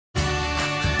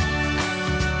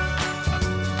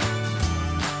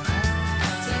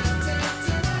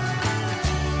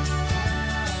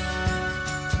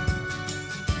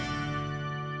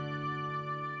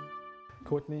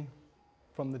Courtney,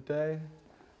 from the day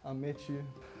I met you,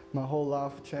 my whole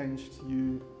life changed.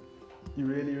 You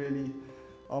really, really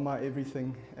are my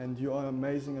everything, and you are an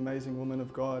amazing, amazing woman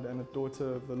of God and a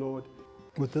daughter of the Lord.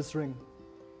 With this ring,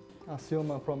 I seal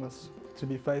my promise to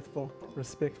be faithful,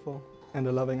 respectful, and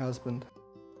a loving husband.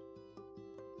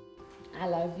 I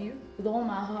love you with all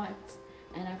my heart,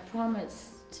 and I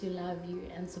promise to love you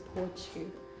and support you.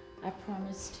 I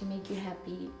promise to make you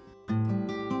happy.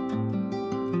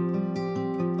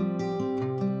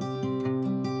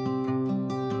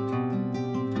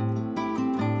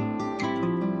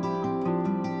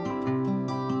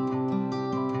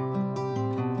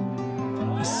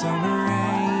 The summer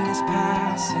rain is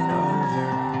passing over,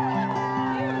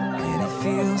 and it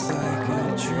feels like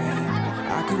a dream.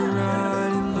 I could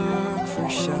run and look for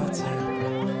shelter,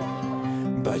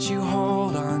 but you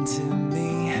hold on to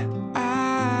me.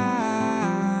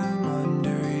 I'm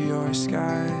under your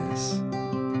skies.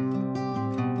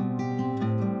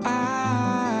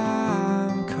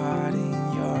 I'm caught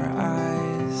in your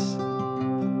eyes.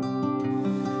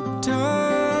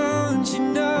 Don't you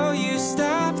know you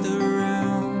stop the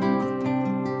room,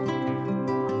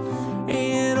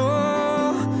 and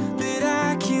all that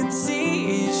I can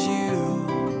see is you.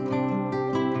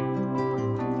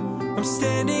 I'm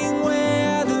standing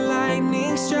where the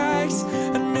lightning strikes.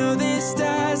 I know this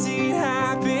doesn't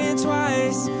happen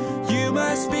twice. You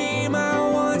must be my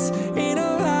once in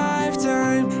a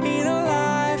lifetime, in a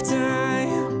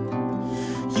lifetime.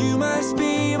 You must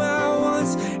be my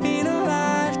once in a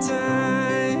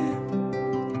lifetime.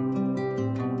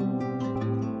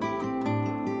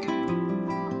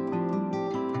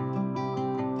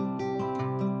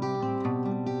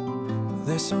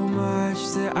 There's so much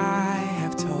that I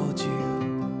have told you,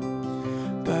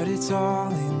 but it's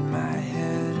all in my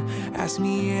head. Ask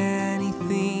me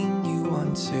anything you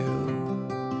want to,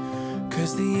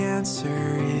 'cause the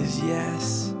answer is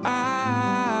yes.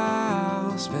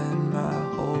 I'll spend my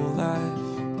whole life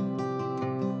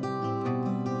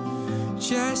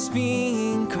just being